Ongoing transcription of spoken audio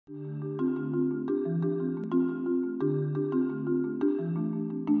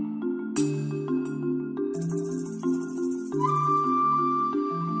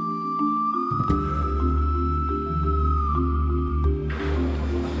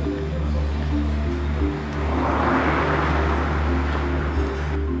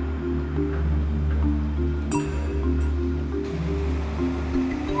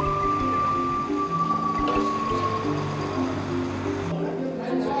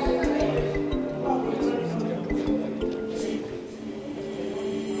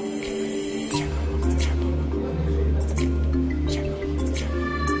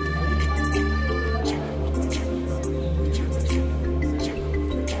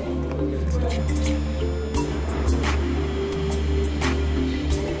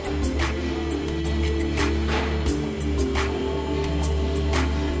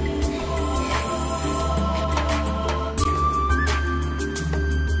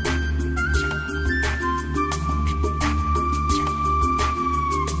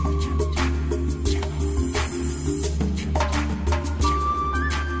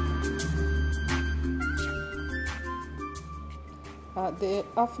The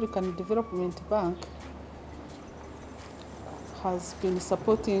African Development Bank has been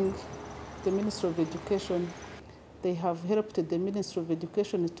supporting the Ministry of Education. They have helped the Ministry of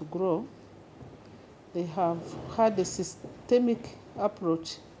Education to grow. They have had a systemic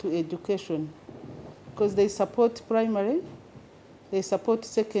approach to education because they support primary, they support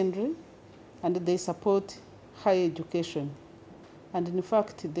secondary, and they support higher education. And in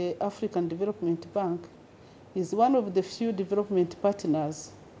fact, the African Development Bank is one of the few development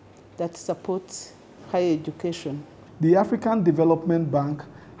partners that supports higher education. The African Development Bank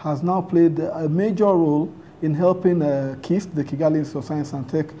has now played a major role in helping KIST, the Kigali Institute of Science and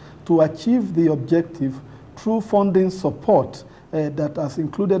Tech, to achieve the objective through funding support that has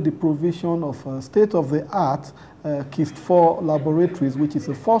included the provision of state-of-the-art KIST 4 laboratories, which is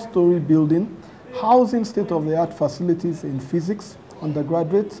a 4-story building housing state-of-the-art facilities in physics,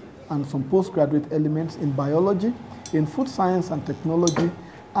 undergraduate, and some postgraduate elements in biology, in food science and technology,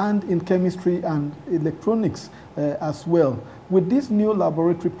 and in chemistry and electronics as well. With this new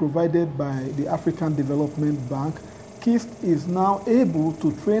laboratory provided by the African Development Bank, KIST is now able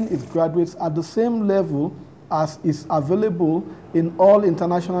to train its graduates at the same level as is available in all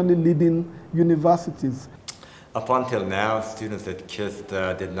internationally leading universities. Up until now, students at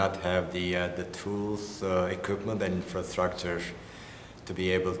KIST did not have the tools, equipment, and infrastructure to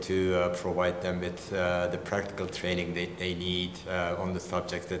be able to provide them with the practical training they need on the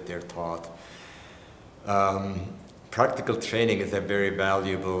subjects that they're taught. Practical training is a very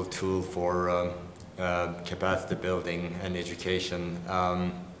valuable tool for capacity building and education.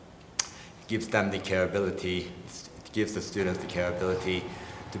 It gives them the capability, it gives the students the capability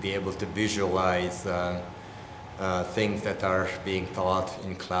to be able to visualize things that are being taught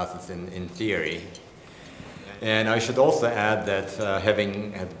in classes in theory. And I should also add that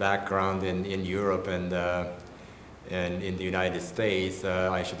having a background in Europe and in the United States,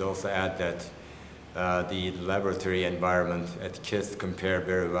 I should also add that the laboratory environment at KIST compare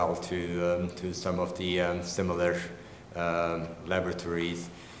very well to some of the similar laboratories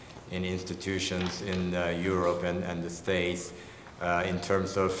in institutions in Europe and the States in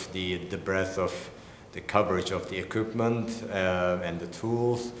terms of the breadth of the coverage of the equipment and the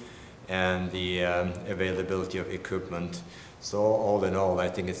tools and the availability of equipment. So all in all, I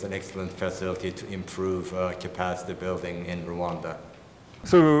think it's an excellent facility to improve capacity building in Rwanda.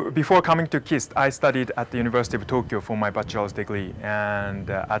 So before coming to KIST, I studied at the University of Tokyo for my bachelor's degree, and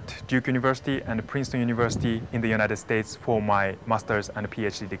at Duke University and Princeton University in the United States for my master's and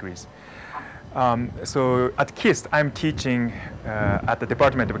PhD degrees. So at KIST, I'm teaching at the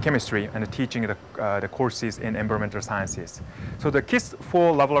Department of Chemistry and teaching the courses in environmental sciences. So the KIST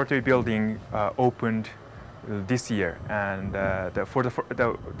 4 laboratory building opened this year, and for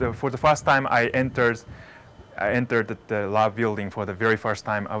the first time I entered the lab building for the very first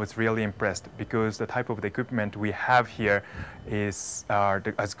time. I was really impressed because the type of the equipment we have here is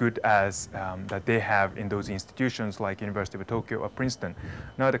as good as that they have in those institutions like University of Tokyo or Princeton.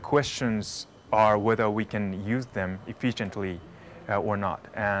 Now the questions are whether we can use them efficiently or not,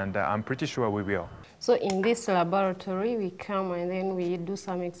 and I'm pretty sure we will. So in this laboratory we come and then we do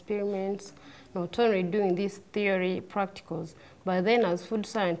some experiments, not only doing this theory practicals, but then as food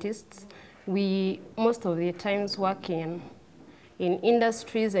scientists we most of the times work in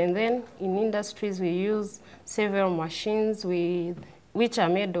industries, and then in industries we use several machines which are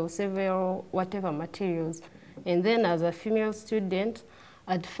made of several whatever materials. And then as a female student,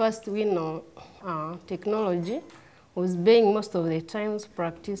 at first we know technology was being most of the times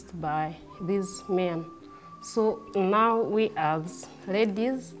practiced by these men. So now we as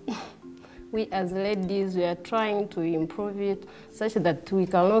ladies, we are trying to improve it such that we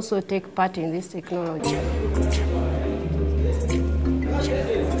can also take part in this technology.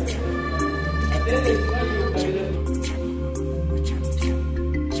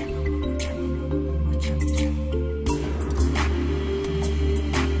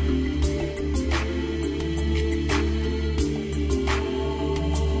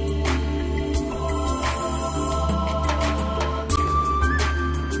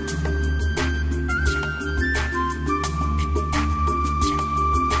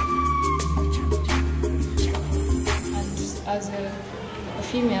 As a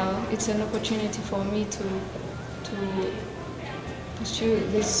female, it's an opportunity for me to pursue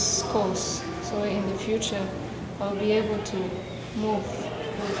this course. So in the future, I'll be able to move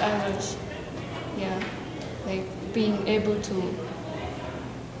with others. Yeah, like being able to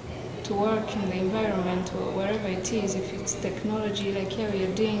work in the environment or wherever it is. If it's technology, like here we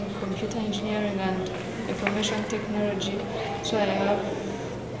are doing computer engineering and information technology. So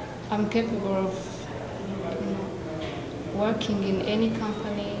I'm capable of working in any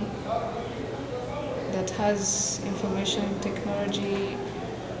company that has information technology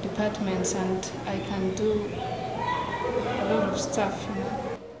departments, and I can do a lot of stuff.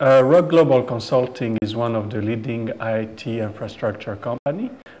 Rock Global Consulting is one of the leading IT infrastructure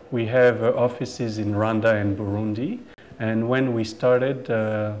company. We have offices in Rwanda and Burundi, and when we started,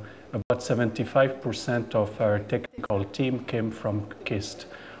 about 75% of our technical team came from KIST.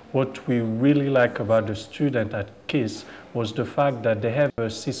 What we really like about the student at KIST was the fact that they have a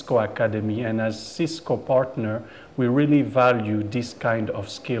Cisco Academy, and as Cisco partner, we really value this kind of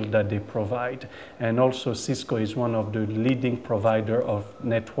skill that they provide. And also Cisco is one of the leading provider of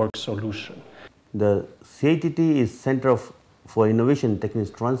network solution. The CITT is Center for Innovation and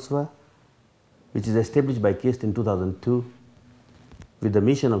Technical Transfer, which is established by KIST in 2002 with the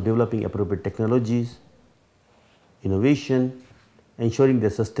mission of developing appropriate technologies, innovation, ensuring the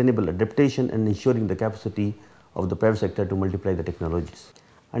sustainable adaptation, and ensuring the capacity of the private sector to multiply the technologies.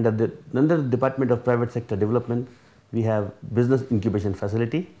 Under the Department of Private Sector Development, we have Business Incubation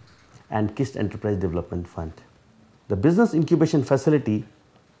Facility and KIST Enterprise Development Fund. The Business Incubation Facility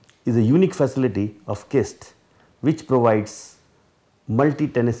is a unique facility of KIST which provides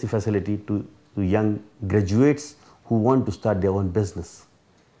multi-tenancy facility to young graduates who want to start their own business.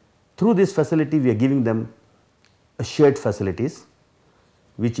 Through this facility, we are giving them shared facilities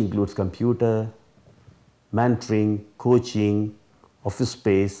which includes computer, mentoring, coaching, office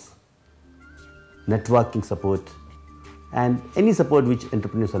space, networking support, and any support which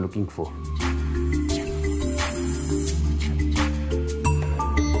entrepreneurs are looking for.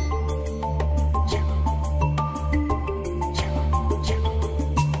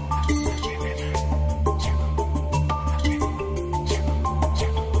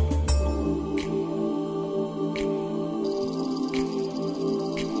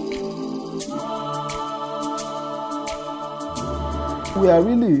 We are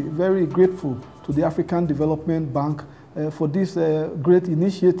really very grateful to the African Development Bank for this great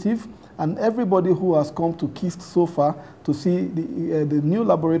initiative, and everybody who has come to KIST so far to see the new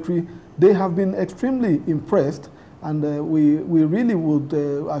laboratory, they have been extremely impressed, and we really would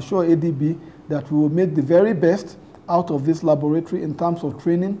assure ADB that we will make the very best out of this laboratory in terms of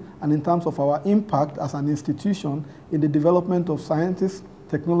training and in terms of our impact as an institution in the development of scientists,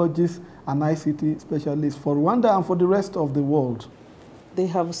 technologists, and ICT specialists for Rwanda and for the rest of the world. They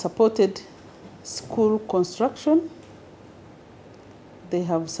have supported school construction. They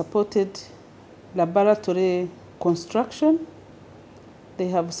have supported laboratory construction. They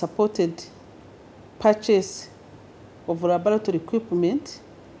have supported purchase of laboratory equipment.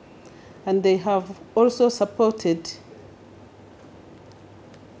 And they have also supported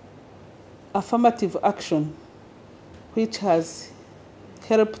affirmative action, which has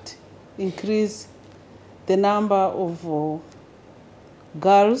helped increase the number of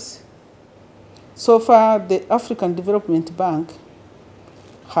girls. So far, the African Development Bank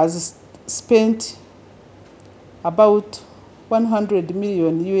has spent about $100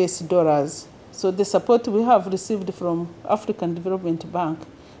 million US. So the support we have received from African Development Bank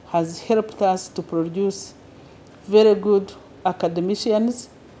has helped us to produce very good academicians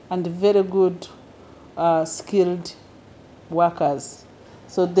and very good skilled workers.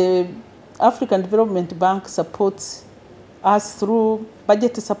 So the African Development Bank supports us through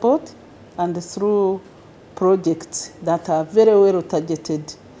budget support and through projects that are very well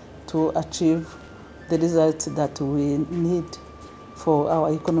targeted to achieve the results that we need for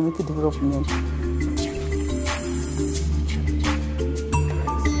our economic development.